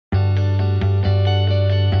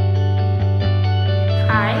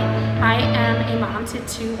mounted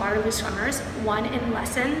 2 Waterloo swimmers, one in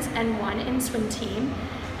lessons and one in swim team.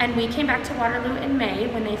 And we came back to Waterloo in May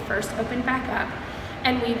when they first opened back up,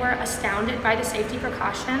 and we were astounded by the safety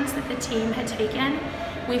precautions that the team had taken.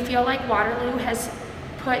 We feel like Waterloo has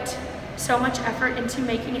put so much effort into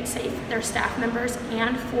making it safe for their staff members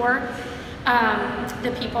and for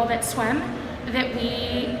the people that swim, that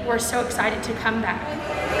we were so excited to come back.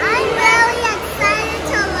 I'm really excited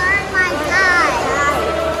to learn my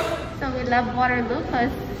dive. So we love Waterloo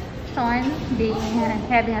because Sean,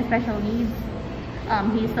 having a special needs,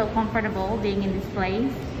 he's so comfortable being in this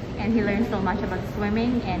place, and he learns so much about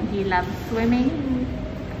swimming, and he loves swimming,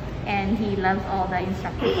 and he loves all the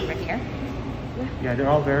instructors over here. Yeah, they're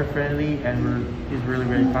all very friendly, and he's really,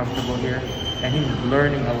 really comfortable here, and he's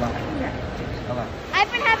learning a lot. Yeah, a lot.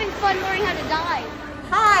 I've been having fun learning how to dive.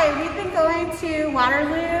 Hi, we've been going to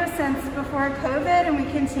Waterloo since before COVID, and we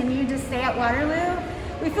continue to stay at Waterloo.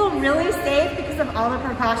 We feel really safe because of all the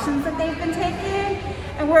precautions that they've been taking,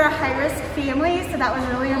 and we're a high-risk family, so that was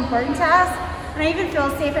really important to us. And I even feel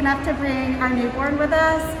safe enough to bring our newborn with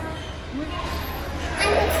us.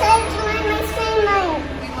 I'm excited to learn my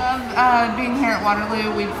swimming. We love being here at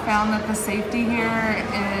Waterloo. We've found that the safety here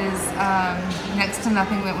is next to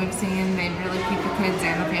nothing that we've seen. They really keep the kids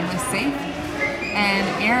and the family safe. And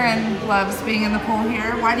Erin loves being in the pool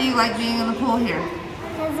here. Why do you like being in the pool here?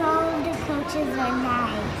 Because all of the coaches are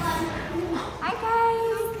nice. Hi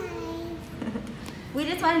guys! We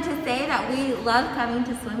just wanted to say that we love coming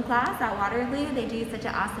to swim class at Waterloo. They do such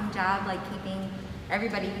an awesome job like keeping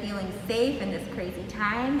everybody feeling safe in this crazy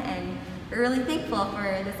time, and we're really thankful for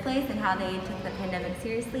this place and how they took the pandemic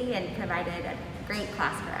seriously and provided a great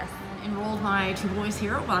class for us. Enrolled my 2 boys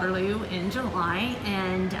here at Waterloo in July,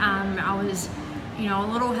 and I was a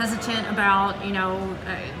little hesitant about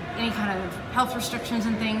any kind of health restrictions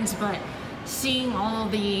and things, but seeing all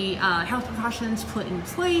of the health precautions put in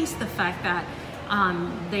place, the fact that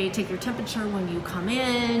they take your temperature when you come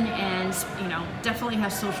in, and definitely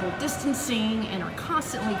have social distancing and are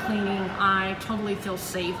constantly cleaning, I totally feel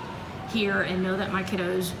safe here and know that my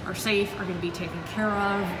kiddos are safe, are going to be taken care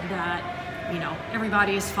of, that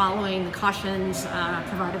everybody is following the cautions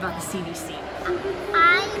provided by the CDC.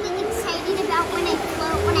 I'm excited about when I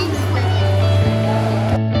float when I'm swimming.